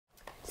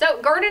So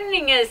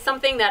gardening is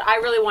something that I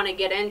really want to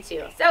get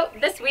into. So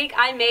this week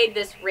I made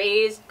this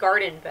raised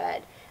garden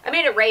bed. I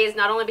made it raised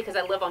not only because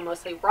I live on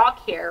mostly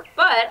rock here,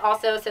 but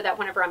also so that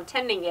whenever I'm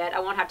tending it,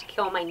 I won't have to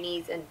kill my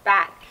knees and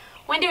back.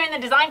 When doing the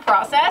design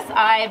process,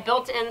 I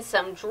built in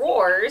some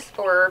drawers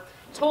for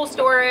tool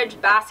storage,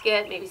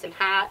 basket, maybe some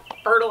hat,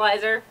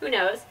 fertilizer, who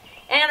knows.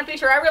 And a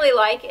feature I really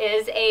like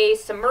is a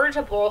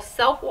submergible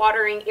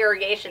self-watering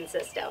irrigation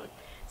system.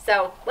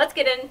 So let's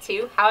get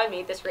into how I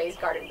made this raised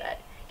garden bed.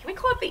 Can we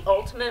call it the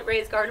ultimate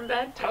raised garden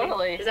bed?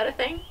 Totally. Is that a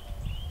thing?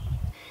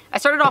 I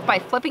started off by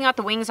flipping out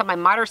the wings on my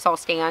miter saw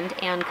stand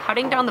and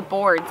cutting down the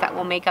boards that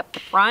will make up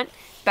the front,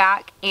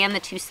 back, and the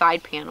two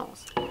side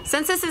panels.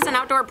 Since this is an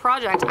outdoor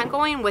project, I'm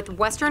going with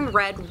Western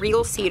Red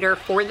Real Cedar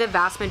for the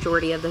vast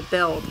majority of the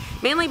build,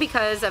 mainly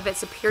because of its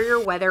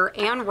superior weather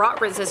and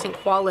rot-resistant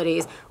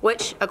qualities,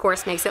 which of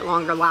course makes it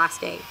longer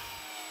lasting.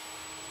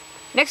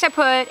 Next, I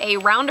put a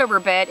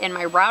roundover bit in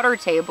my router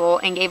table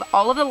and gave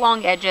all of the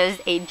long edges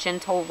a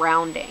gentle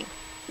rounding.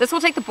 This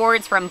will take the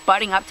boards from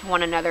butting up to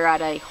one another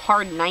at a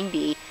hard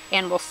 90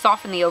 and will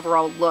soften the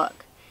overall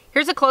look.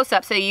 Here's a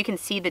close-up so you can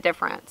see the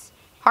difference.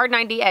 Hard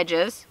 90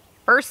 edges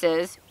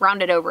versus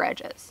rounded over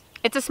edges.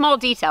 It's a small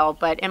detail,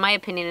 but in my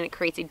opinion it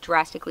creates a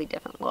drastically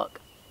different look.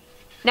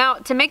 Now,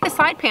 to make the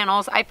side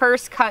panels, I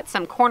first cut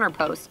some corner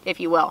posts, if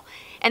you will,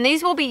 and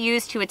these will be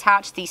used to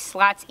attach these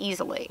slats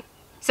easily.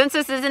 Since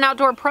this is an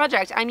outdoor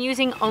project, I'm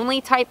using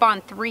only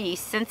Titebond 3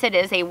 since it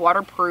is a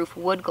waterproof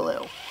wood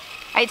glue.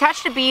 I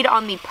attached a bead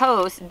on the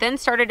post, then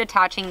started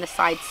attaching the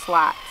side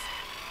slats.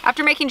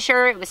 After making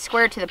sure it was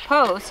square to the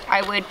post,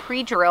 I would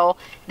pre-drill,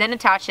 then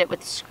attach it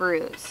with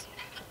screws.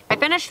 I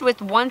finished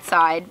with one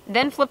side,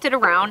 then flipped it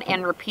around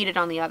and repeated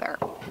on the other.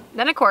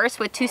 Then of course,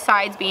 with two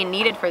sides being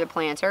needed for the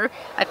planter,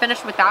 I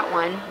finished with that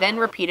one, then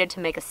repeated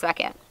to make a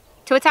second.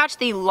 To attach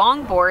the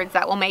long boards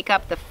that will make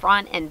up the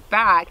front and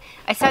back,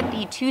 I set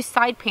the two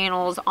side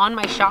panels on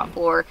my shop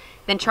floor,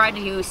 then tried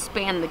to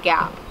span the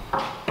gap.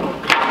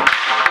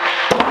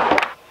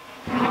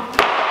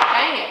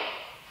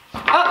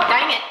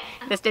 Dang it!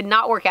 This did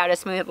not work out as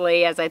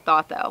smoothly as I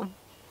thought though.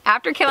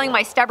 After killing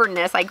my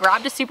stubbornness, I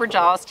grabbed a super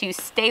jaws to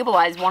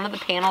stabilize one of the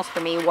panels for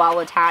me while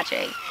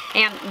attaching,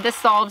 and this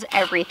solves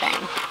everything.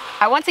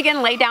 I once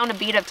again laid down a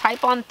bead of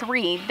Titebond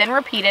 3, then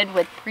repeated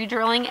with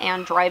pre-drilling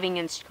and driving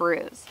in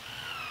screws.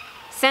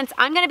 Since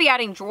I'm going to be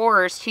adding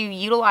drawers to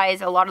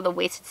utilize a lot of the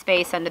wasted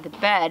space under the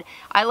bed,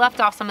 I left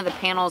off some of the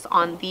panels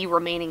on the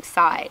remaining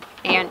side,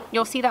 and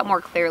you'll see that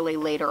more clearly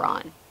later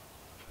on.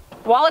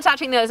 While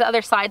attaching those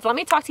other sides, let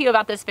me talk to you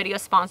about this video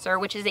sponsor,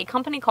 which is a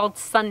company called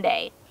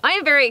Sunday. I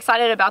am very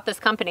excited about this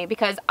company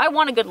because I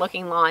want a good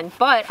looking lawn,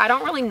 but I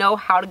don't really know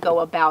how to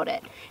go about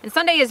it. And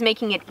Sunday is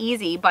making it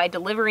easy by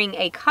delivering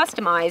a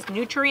customized,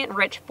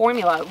 nutrient-rich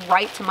formula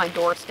right to my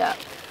doorstep.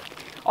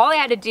 All I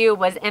had to do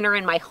was enter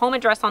in my home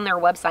address on their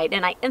website,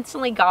 and I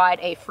instantly got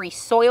a free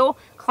soil,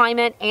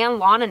 climate, and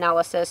lawn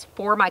analysis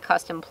for my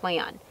custom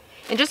plan.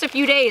 In just a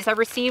few days, I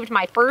received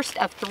my first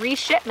of 3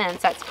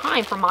 shipments that's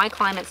timed for my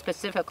climate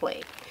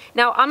specifically.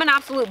 Now, I'm an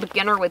absolute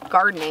beginner with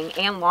gardening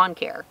and lawn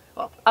care.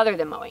 Well, other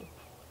than mowing.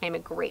 I'm a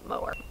great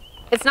mower.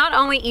 It's not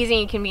only easy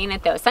and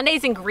convenient though.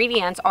 Sunday's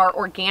ingredients are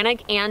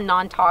organic and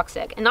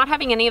non-toxic, and not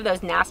having any of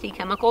those nasty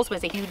chemicals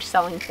was a huge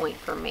selling point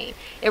for me.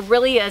 It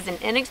really is an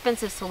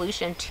inexpensive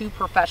solution to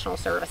professional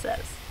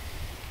services.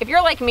 If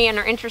you're like me and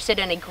are interested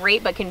in a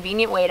great but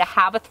convenient way to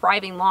have a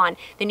thriving lawn,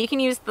 then you can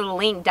use the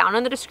link down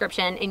in the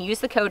description and use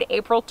the code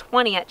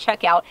April20 at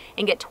checkout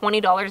and get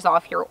 $20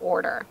 off your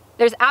order.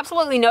 There's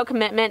absolutely no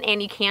commitment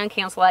and you can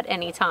cancel at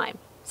any time.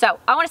 So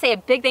I want to say a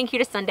big thank you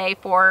to Sunday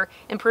for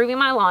improving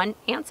my lawn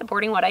and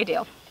supporting what I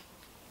do.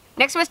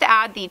 Next was to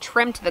add the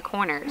trim to the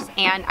corners,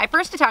 and I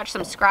first attached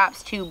some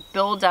scraps to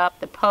build up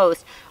the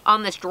post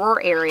on this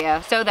drawer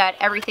area so that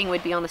everything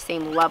would be on the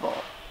same level.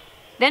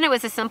 Then it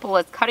was as simple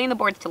as cutting the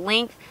boards to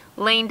length,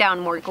 laying down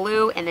more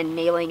glue, and then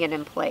nailing it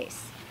in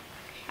place.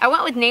 I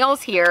went with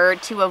nails here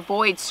to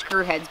avoid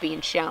screw heads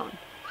being shown.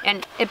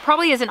 And it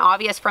probably isn't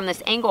obvious from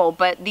this angle,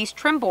 but these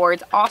trim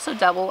boards also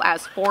double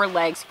as 4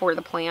 legs for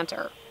the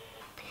planter.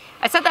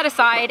 I set that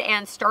aside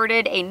and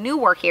started a new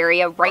work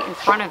area right in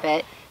front of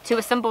it to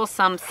assemble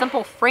some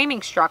simple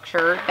framing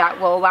structure that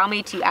will allow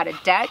me to add a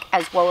deck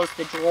as well as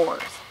the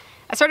drawers.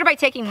 I started by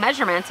taking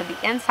measurements of the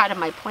inside of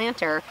my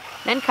planter,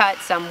 then cut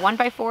some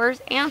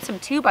 1x4s and some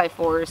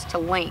 2x4s to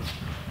length.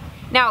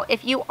 Now,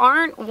 if you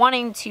aren't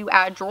wanting to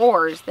add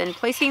drawers, then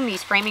placing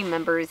these framing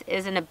members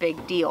isn't a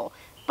big deal.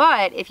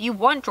 But if you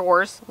want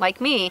drawers, like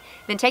me,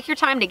 then take your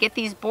time to get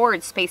these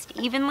boards spaced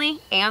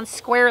evenly and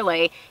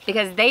squarely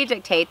because they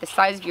dictate the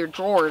size of your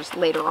drawers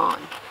later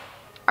on.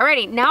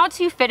 Alrighty, now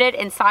to fit it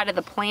inside of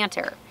the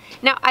planter.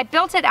 Now, I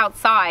built it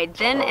outside,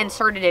 then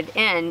inserted it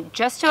in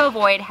just to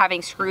avoid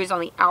having screws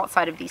on the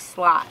outside of these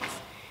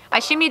slats. I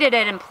shimmied it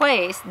in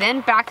place,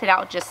 then backed it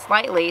out just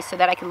slightly so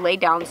that I could lay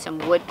down some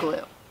wood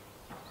glue.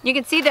 You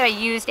can see that I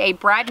used a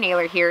brad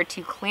nailer here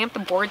to clamp the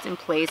boards in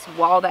place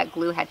while that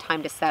glue had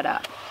time to set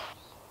up.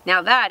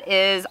 Now that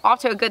is off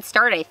to a good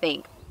start, I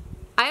think.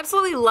 I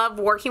absolutely love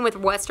working with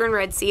Western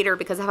red cedar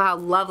because of how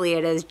lovely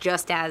it is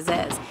just as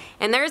is.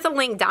 And there's a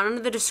link down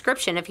in the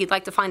description if you'd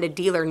like to find a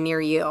dealer near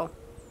you.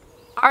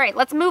 Alright,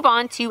 let's move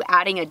on to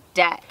adding a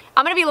deck.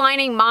 I'm going to be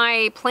lining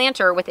my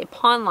planter with a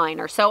pond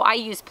liner, so I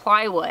use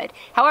plywood.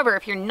 However,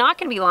 if you're not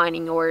going to be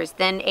lining yours,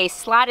 then a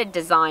slatted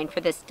design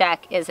for this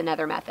deck is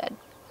another method.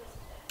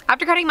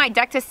 After cutting my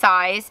deck to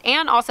size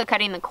and also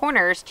cutting the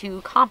corners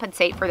to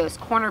compensate for those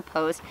corner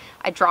posts,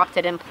 I dropped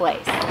it in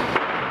place.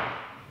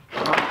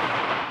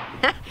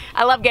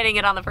 I love getting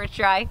it on the first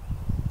try.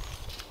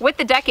 With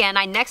the deck in,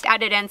 I next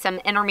added in some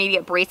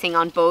intermediate bracing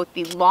on both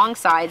the long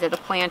sides of the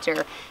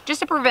planter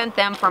just to prevent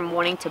them from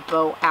wanting to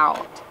bow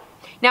out.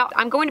 Now,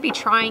 I'm going to be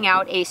trying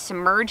out a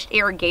submerged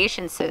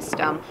irrigation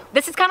system.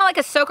 This is kind of like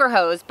a soaker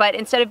hose, but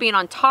instead of being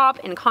on top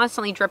and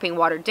constantly dripping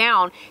water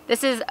down,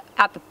 this is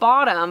at the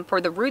bottom for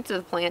the roots of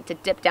the plant to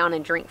dip down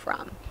and drink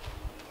from.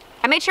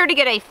 I made sure to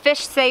get a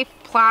fish-safe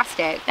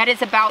plastic that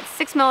is about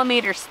 6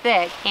 millimeters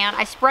thick, and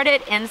I spread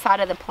it inside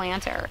of the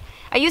planter.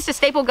 I used a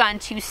staple gun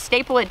to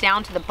staple it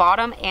down to the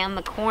bottom and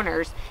the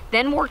corners,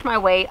 then worked my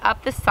way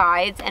up the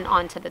sides and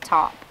onto the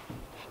top.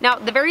 Now,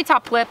 the very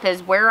top lip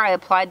is where I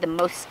applied the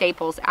most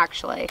staples,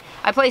 actually.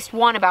 I placed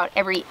one about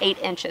every 8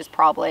 inches,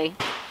 probably.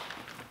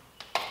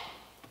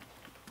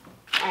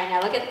 All right,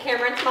 now look at the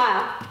camera and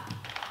smile.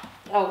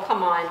 Oh,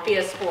 come on, be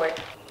a sport.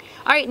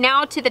 All right,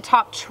 now to the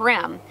top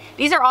trim.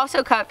 These are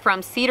also cut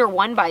from cedar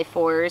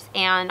 1x4s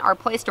and are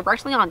placed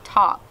directly on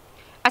top.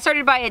 I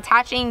started by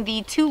attaching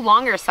the 2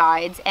 longer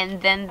sides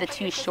and then the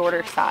 2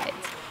 shorter sides.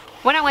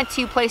 When I went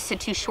to place the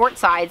 2 short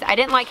sides, I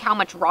didn't like how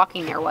much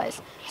rocking there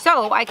was.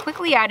 So I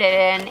quickly added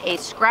in a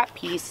scrap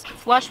piece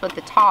flush with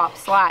the top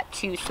slat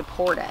to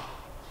support it.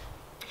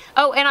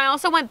 Oh, and I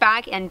also went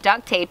back and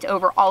duct taped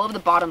over all of the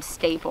bottom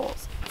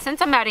staples.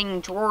 Since I'm adding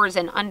drawers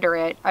in under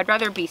it, I'd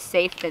rather be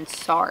safe than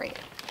sorry.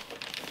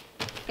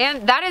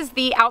 And that is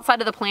the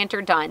outside of the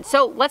planter done.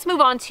 So let's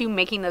move on to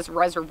making this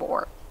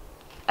reservoir.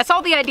 I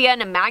saw the idea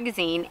in a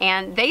magazine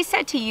and they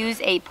said to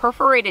use a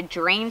perforated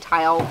drain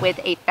tile with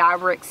a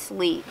fabric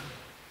sleeve.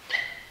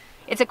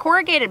 It's a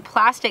corrugated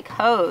plastic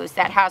hose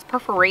that has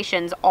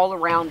perforations all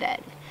around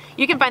it.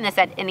 You can find this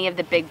at any of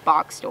the big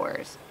box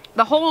stores.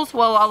 The holes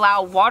will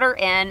allow water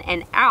in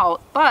and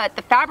out, but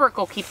the fabric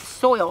will keep the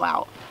soil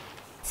out.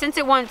 Since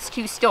it wants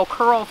to still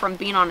curl from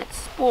being on its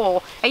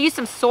spool, I used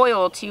some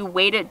soil to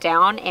weight it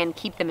down and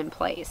keep them in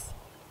place.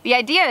 The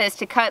idea is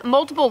to cut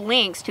multiple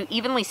links to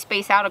evenly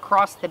space out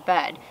across the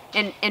bed.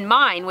 In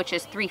mine, which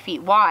is 3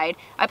 feet wide,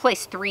 I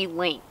placed 3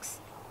 links.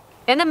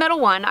 In the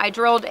middle one, I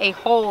drilled a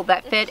hole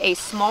that fit a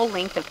small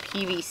length of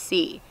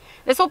PVC.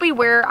 This will be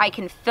where I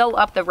can fill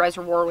up the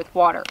reservoir with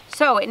water.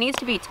 So it needs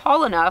to be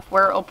tall enough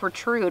where it will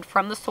protrude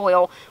from the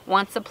soil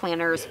once the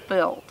planter is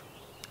filled.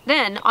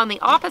 Then, on the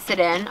opposite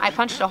end, I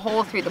punched a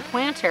hole through the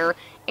planter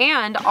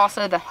and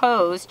also the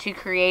hose to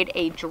create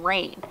a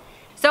drain.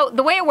 So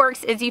the way it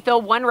works is you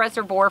fill one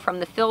reservoir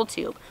from the fill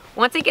tube.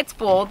 Once it gets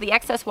full, the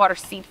excess water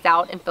seeps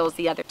out and fills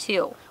the other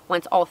 2.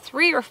 Once all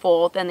 3 are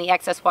full, then the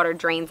excess water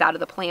drains out of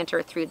the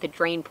planter through the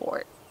drain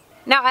port.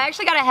 Now, I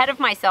actually got ahead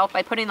of myself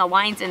by putting the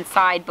lines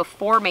inside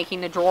before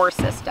making the drawer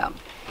system.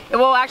 It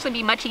will actually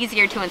be much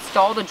easier to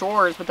install the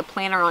drawers with the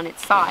planter on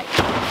its side.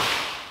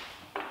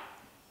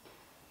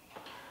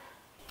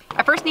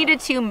 I first needed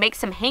to make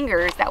some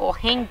hangers that will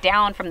hang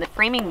down from the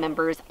framing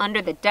members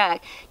under the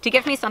deck to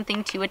give me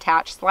something to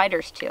attach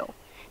sliders to.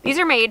 These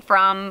are made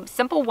from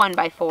simple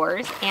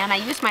 1x4s, and I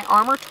used my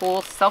Armor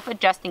Tool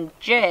self-adjusting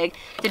jig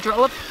to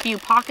drill a few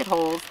pocket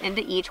holes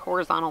into each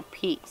horizontal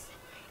piece.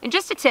 And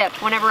just a tip,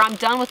 whenever I'm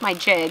done with my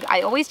jig,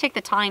 I always take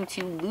the time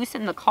to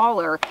loosen the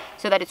collar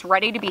so that it's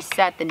ready to be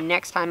set the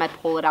next time I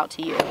pull it out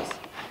to use.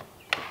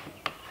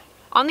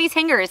 On these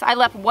hangers, I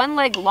left one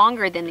leg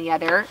longer than the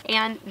other,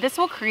 and this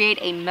will create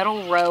a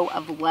middle row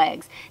of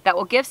legs that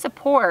will give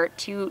support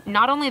to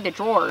not only the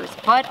drawers,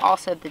 but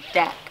also the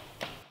deck.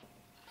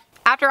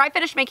 After I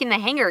finished making the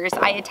hangers,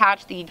 I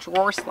attached the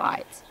drawer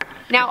slides.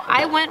 Now,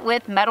 I went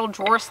with metal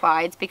drawer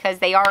slides because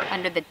they are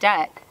under the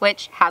deck,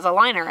 which has a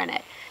liner in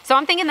it. So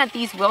I'm thinking that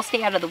these will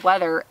stay out of the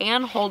weather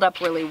and hold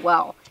up really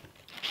well.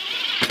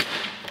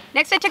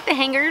 Next, I took the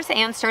hangers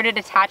and started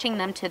attaching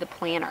them to the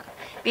planter.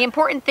 The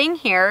important thing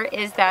here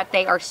is that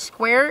they are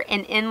square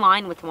and in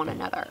line with one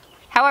another.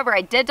 However,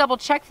 I did double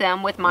check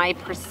them with my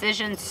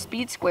precision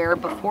speed square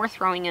before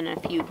throwing in a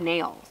few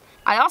nails.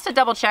 I also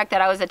double checked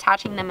that I was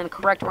attaching them in the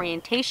correct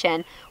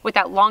orientation with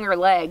that longer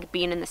leg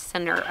being in the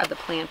center of the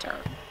planter.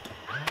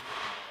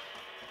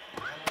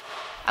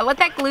 I let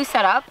that glue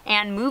set up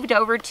and moved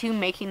over to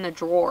making the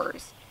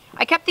drawers.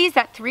 I kept these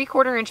at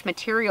 3/4 inch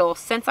material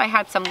since I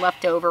had some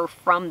left over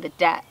from the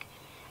deck.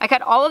 I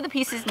cut all of the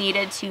pieces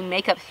needed to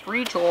make up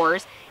 3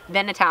 drawers,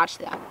 then attached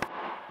them.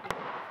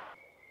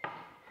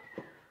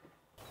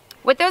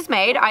 With those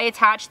made, I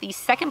attached the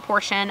second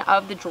portion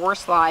of the drawer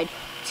slide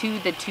to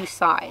the 2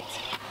 sides,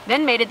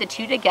 then mated the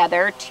 2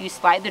 together to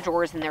slide the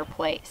drawers in their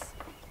place.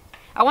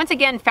 I once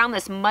again found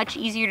this much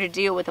easier to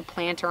do with a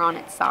planter on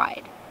its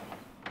side.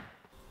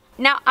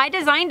 Now, I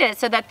designed it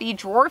so that the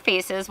drawer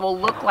faces will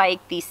look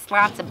like the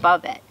slats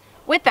above it.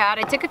 With that,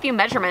 I took a few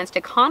measurements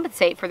to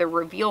compensate for the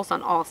reveals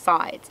on all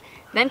sides,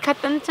 then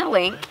cut them to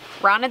length,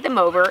 rounded them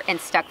over, and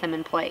stuck them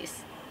in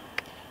place.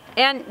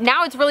 And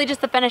now it's really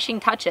just the finishing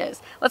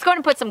touches. Let's go ahead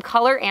and put some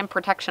color and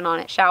protection on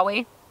it, shall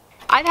we?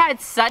 I've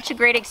had such a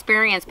great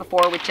experience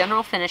before with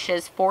General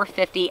Finishes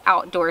 450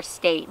 Outdoor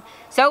Stain,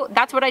 so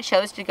that's what I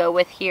chose to go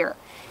with here.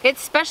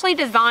 It's specially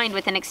designed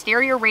with an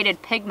exterior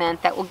rated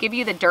pigment that will give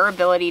you the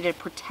durability to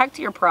protect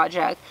your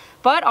project,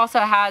 but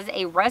also has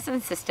a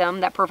resin system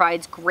that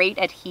provides great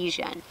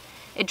adhesion.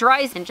 It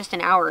dries in just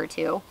an hour or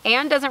two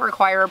and doesn't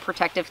require a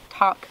protective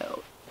top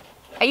coat.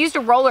 I used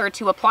a roller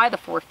to apply the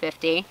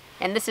 450,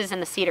 and this is in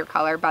the cedar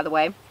color, by the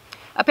way,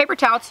 a paper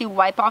towel to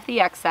wipe off the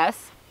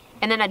excess,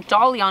 and then a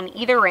dolly on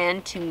either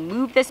end to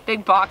move this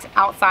big box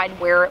outside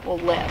where it will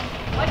live.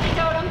 What's your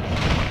totem?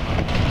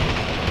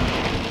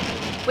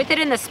 With it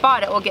in the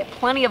spot, it will get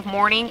plenty of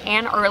morning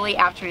and early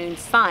afternoon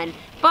sun,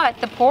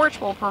 but the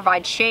porch will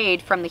provide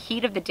shade from the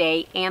heat of the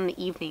day and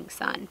the evening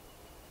sun.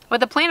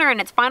 With the planter in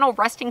its final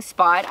resting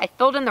spot, I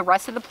filled in the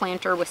rest of the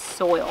planter with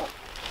soil.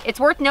 It's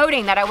worth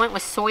noting that I went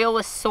with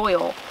soilless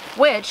soil,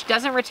 which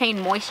doesn't retain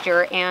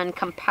moisture and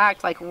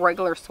compact like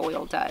regular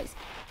soil does.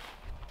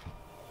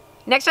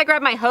 Next, I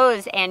grabbed my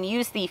hose and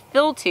used the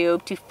fill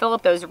tube to fill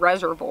up those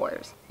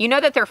reservoirs. You know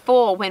that they're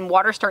full when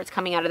water starts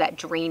coming out of that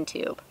drain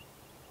tube.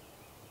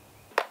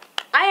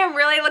 I am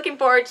really looking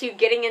forward to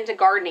getting into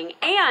gardening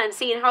and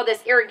seeing how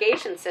this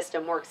irrigation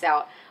system works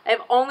out.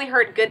 I've only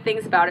heard good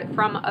things about it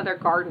from other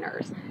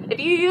gardeners. If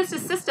you use the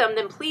system,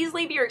 then please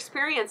leave your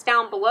experience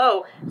down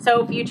below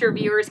so future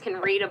viewers can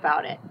read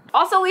about it.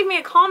 Also, leave me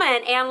a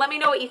comment and let me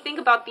know what you think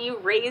about the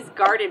raised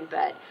garden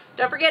bed.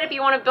 Don't forget, if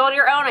you want to build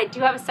your own, I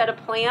do have a set of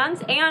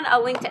plans and a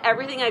link to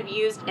everything I've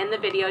used in the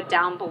video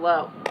down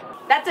below.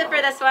 That's it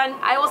for this one.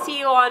 I will see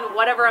you on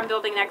whatever I'm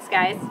building next,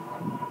 guys.